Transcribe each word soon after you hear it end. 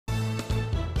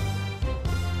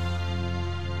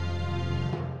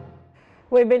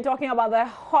We've been talking about the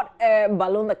hot air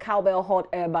balloon, the Cowbell hot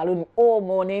air balloon, all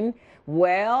morning.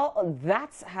 Well,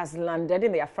 that has landed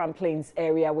in the Afram Plains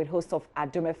area with host of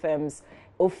Adom FM's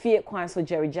Ophie Kwanso,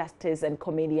 Jerry Justice, and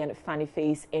comedian Fanny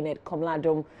Face in it. Komla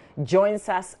Adom joins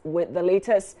us with the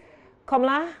latest.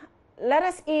 Komla, let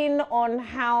us in on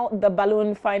how the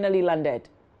balloon finally landed.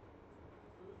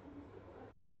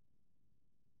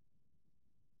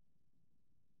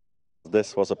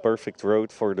 This was a perfect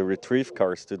road for the retrieve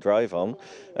cars to drive on,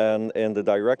 and in the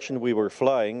direction we were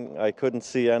flying I couldn't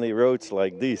see any roads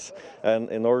like these, and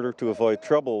in order to avoid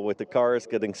trouble with the cars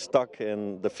getting stuck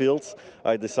in the fields,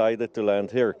 I decided to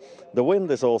land here. The wind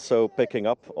is also picking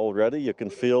up already. You can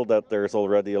feel that there's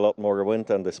already a lot more wind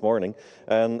than this morning,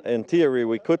 and in theory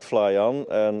we could fly on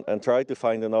and try to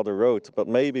find another road, but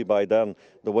maybe by then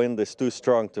the wind is too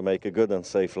strong to make a good and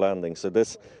safe landing, so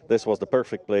this was the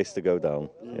perfect place to go down.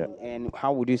 Yeah. And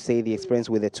how would you say the experience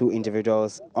with the two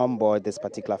individuals on board this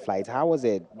particular flight? How was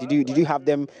it? Did you have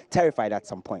them terrified at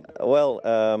some point? Well,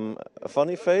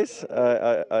 Funny Face,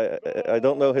 I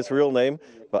don't know his real name,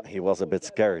 but he was a bit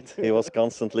scared. He was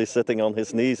constantly sitting on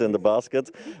his knees in the basket,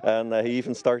 and he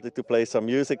even started to play some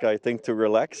music, I think, to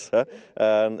relax.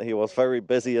 And he was very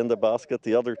busy in the basket.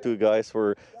 The other two guys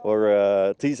were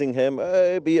teasing him,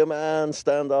 "Hey, be a man,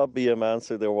 stand up, be a man."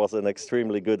 So there was an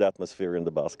extremely good atmosphere in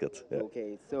the basket. Yeah.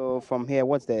 Okay, so from here,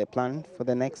 what's the plan for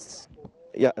the next?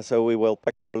 Yeah, so we will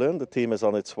pack the balloon. The team is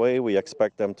on its way. We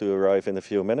expect them to arrive in a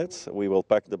few minutes. We will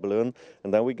pack the balloon,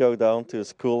 and then we go down to a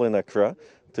school in Accra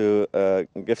to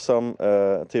give some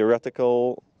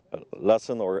theoretical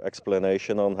lesson or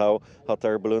explanation on how hot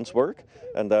air balloons work.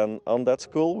 And then on that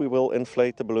school we will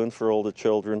inflate the balloon for all the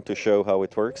children to show how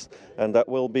it works. And that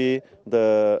will be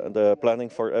the planning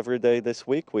for every day this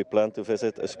week. We plan to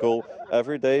visit a school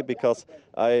every day because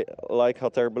I like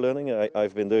hot air ballooning.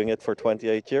 I've been doing it for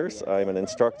 28 years. I'm an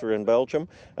instructor in Belgium,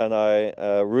 and I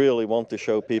really want to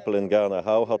show people in Ghana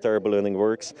how hot air ballooning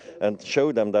works and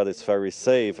show them that it's very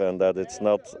safe and that it's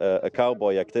not a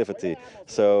cowboy activity.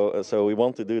 So we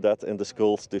want to do that in the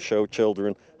schools to show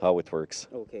children how it works.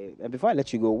 Okay, and before I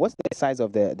let you go, what's the size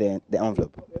of the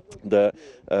envelope? The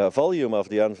volume of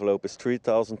the envelope is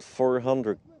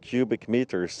 3,400 cubic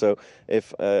meters. So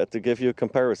if to give you a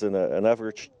comparison, an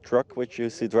average truck which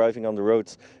you see driving on the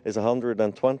roads is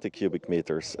 120 cubic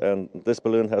meters, and this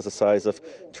balloon has a size of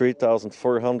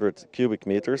 3,400 cubic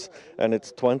meters, and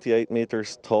it's 28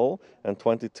 meters tall and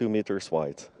 22 meters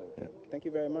wide. Yeah. Thank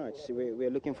you very much. We're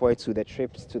looking forward to the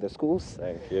trips to the schools.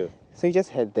 Thank you. So you just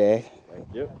head there. Thank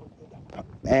you.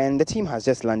 And the team has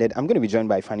just landed. I'm going to be joined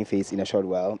by Fanny Face in a short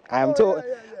while. I'm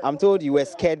told you were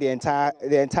scared the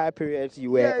entire period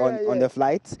you were on the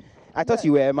flight. I thought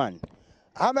you were a man.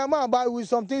 I'm a man, but with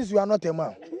some things you are not a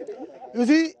man. You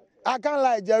see, I can't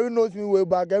lie. Jerry knows me way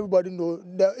back. Everybody knows.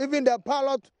 Even the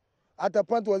pilot at a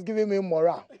point was giving me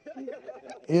morale.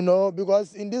 You know,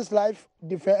 because in this life,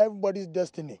 defend everybody's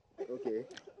destiny. Okay.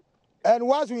 And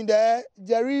once we in there,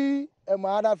 Jerry and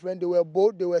my other friend, they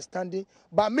were standing.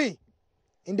 But me,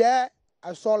 in there,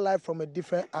 I saw life from a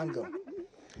different angle.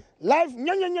 Life,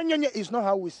 is not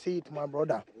how we see it, my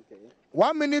brother. Okay.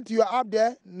 1 minute you are up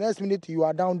there, next minute you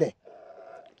are down there.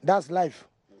 That's life.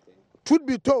 Okay. Truth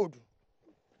be told,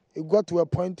 it got to a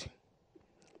point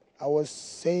I was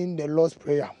saying the Lord's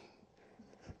Prayer.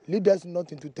 Lead us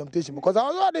not into temptation, because I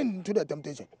was not into the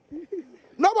temptation.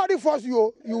 Nobody force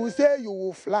you. You will say you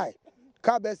will fly.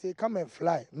 Cowbell say, come and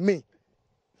fly. Me.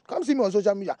 Come see me on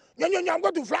social media. I'm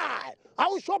going to fly. I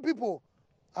will show people.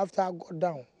 After I got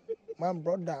down, my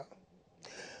brother,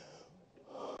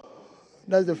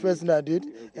 that's the first thing I did.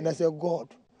 And I said,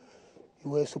 God,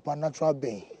 you were a supernatural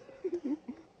being.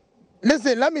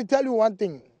 Listen, let me tell you one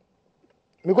thing.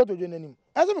 Me go to JoyNews.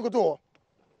 I said, me go to.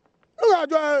 Look at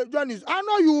JoyNews. I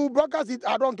know you broadcast it.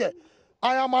 I don't care.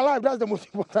 I am alive. That's the most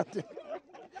important thing.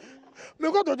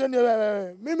 Me go to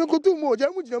JoyNews. Me go to mo.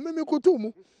 Me go to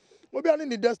mo. Maybe I need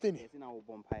the destiny.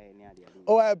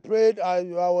 Oh, I prayed. I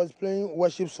was playing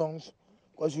worship songs,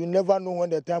 because you never know when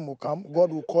the time will come. God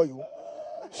will call you.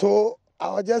 So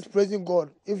I was just praising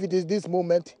God. If it is this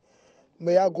moment,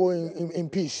 may I go in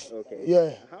peace. Okay.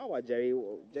 Yeah. How about Jerry?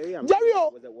 Jerry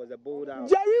was a bold out.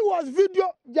 Jerry was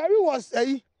video. Jerry was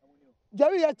Jerry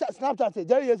Snapchat.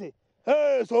 Jerry say,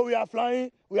 "Hey, so we are flying.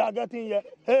 We are getting here.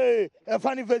 Hey,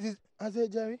 Funny Faces." I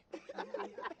said, Jerry,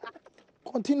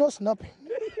 continue snapping.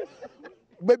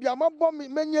 Baby, I'm a bomb.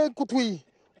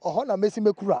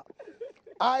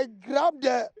 I grabbed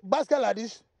the basket like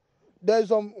this. There's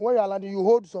some, when you're landing, you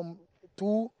hold some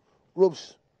 2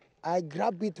 ropes. I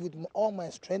grab it with all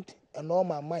my strength and all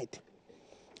my might.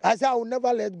 I said, I will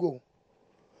never let go.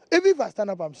 Even if I stand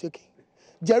up, I'm shaking.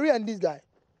 Jerry and this guy,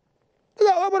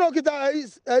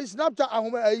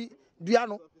 Snapchat,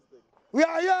 Diano. We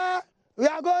are here. We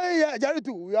are going here. Jerry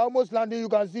too. We are almost landing. You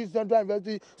can see Central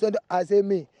University. So I say,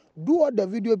 me, do what the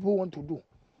video people want to do.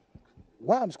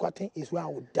 Why I'm squatting is where I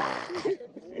will die.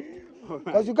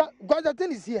 Because the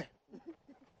thing is here.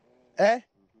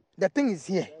 The thing is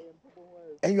here.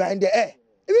 And you are in the air.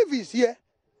 Even if it's here,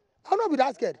 I'll not be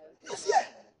that scared. It's here.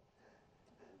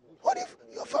 What if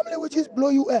your family will just blow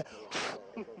you air?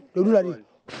 They do that.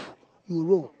 You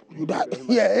roll. You die.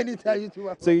 Yeah, anytime you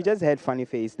do. So you just had Funny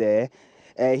Face there.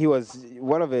 He was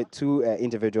one of the two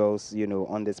individuals,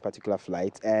 on this particular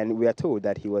flight, and we are told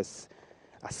that he was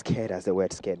as scared as the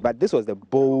word scared. But this was the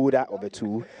bolder of the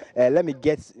two. Let me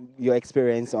get your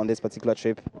experience on this particular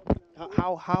trip.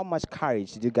 How much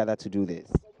courage did you gather to do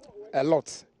this? A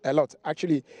lot.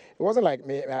 Actually, it wasn't like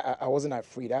me. I wasn't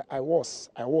afraid. I was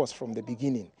from the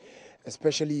beginning,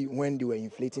 especially when they were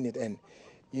inflating it and,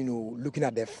 looking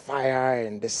at the fire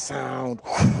and the sound.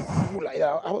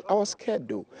 I was scared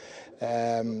though.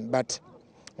 But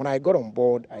when I got on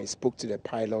board, I spoke to the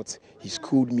pilot. He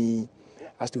schooled me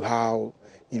as to how,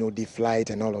 they flight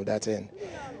and all of that, and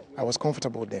I was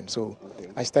comfortable with them. So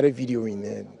I started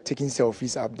videoing, taking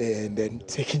selfies up there, and then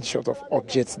taking shots of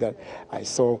objects that I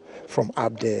saw from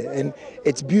up there. And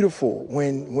it's beautiful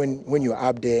when you're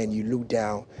up there and you look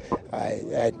down.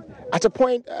 At a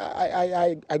point,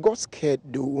 I got scared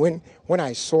though when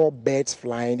I saw birds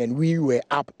flying and we were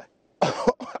up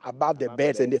above the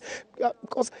birds, and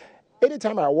because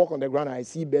anytime I walk on the ground and I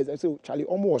see birds, I say, Charlie,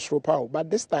 almost rope out. But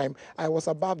this time I was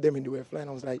above them and they were flying.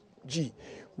 I was like, gee,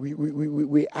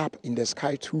 we're up in the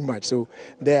sky too much. So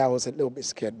there I was a little bit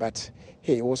scared, but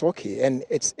hey, it was okay. And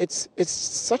it's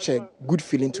such a good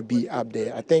feeling to be up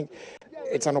there. I think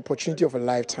it's an opportunity of a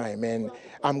lifetime, and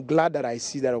I'm glad that I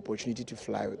see that opportunity to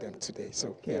fly with them today.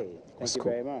 So yeah, it was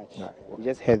cool. Thank you very much. No. You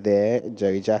just heard there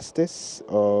Jerry Justice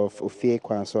of Ofie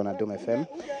Kwanso on Adom FM.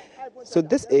 So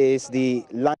this is the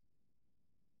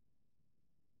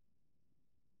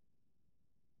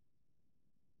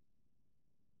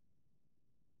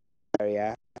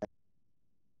area.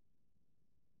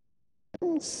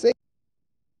 Say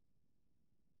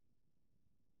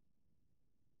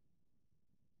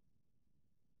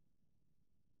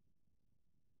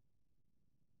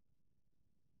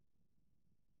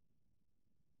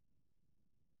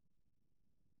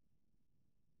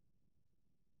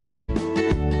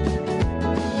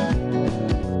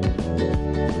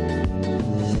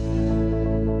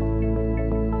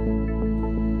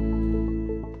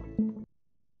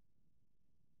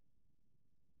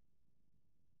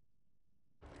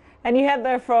And you heard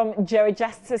there from Jerry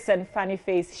Justice and Funny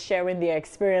Face sharing their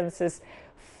experiences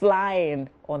flying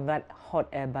on that hot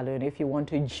air balloon. If you want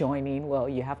to join in, well,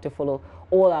 you have to follow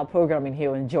all our programming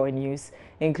here on JoyNews,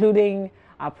 including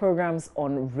our programs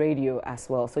on radio as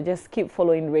well. So just keep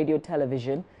following radio,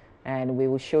 television, and we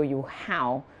will show you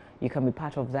how you can be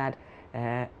part of that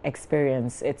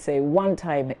experience. It's a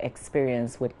one-time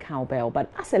experience with Cowbell,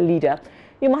 but as a leader,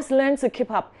 you must learn to keep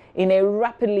up in a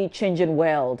rapidly changing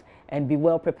world and be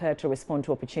well prepared to respond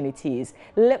to opportunities.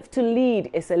 Live to Lead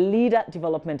is a leader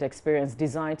development experience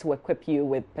designed to equip you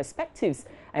with perspectives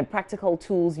and practical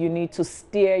tools you need to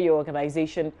steer your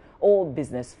organization or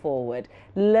business forward.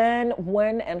 Learn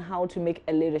when and how to make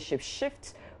a leadership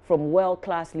shift from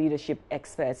world-class leadership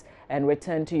experts and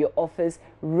return to your office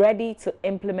ready to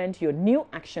implement your new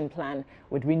action plan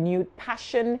with renewed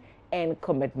passion and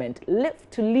commitment. Live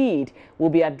to Lead will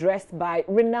be addressed by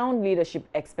renowned leadership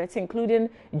experts including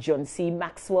John C.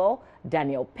 Maxwell,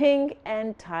 Daniel Ping,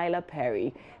 and Tyler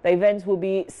Perry. The event will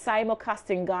be simulcast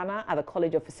in Ghana at the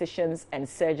College of Physicians and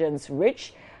Surgeons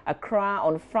Rich, Accra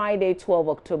on Friday, 12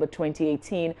 October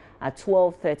 2018 at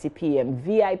 12:30 p.m.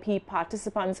 VIP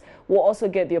participants will also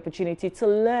get the opportunity to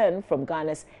learn from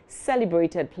Ghana's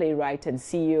celebrated playwright and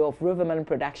CEO of Riverman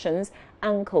Productions,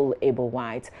 Uncle Abel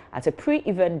White, at a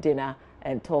pre-event dinner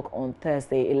and talk on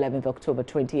Thursday, 11th October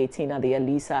 2018 at the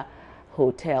Elisa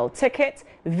Hotel. Ticket,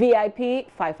 VIP,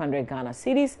 500 Ghana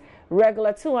cedis,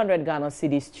 regular 200 Ghana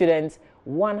cedis, students,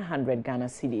 100 Ghana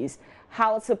cedis.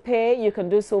 How to pay? You can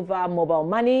do so via mobile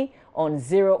money on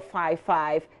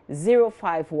 055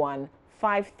 051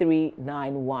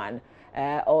 5391.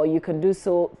 Or you can do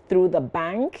so through the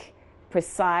bank,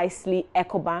 precisely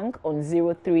EcoBank on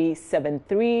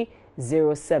 0373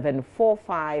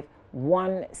 0745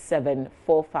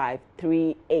 1745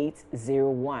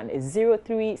 3801. It's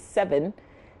 037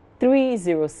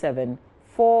 307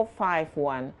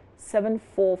 451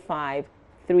 745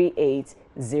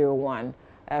 3801.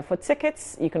 For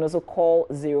tickets, you can also call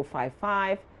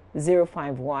 055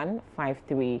 051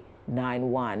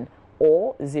 5391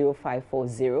 or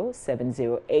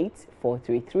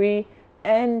 0540-708-433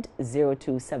 and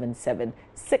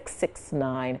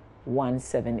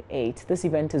 0277-669-178. This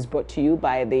event is brought to you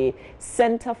by the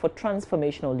Center for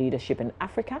Transformational Leadership in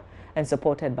Africa and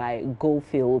supported by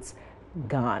Goldfields,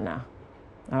 Ghana.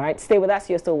 All right, stay with us.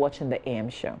 You're still watching the AM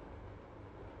show.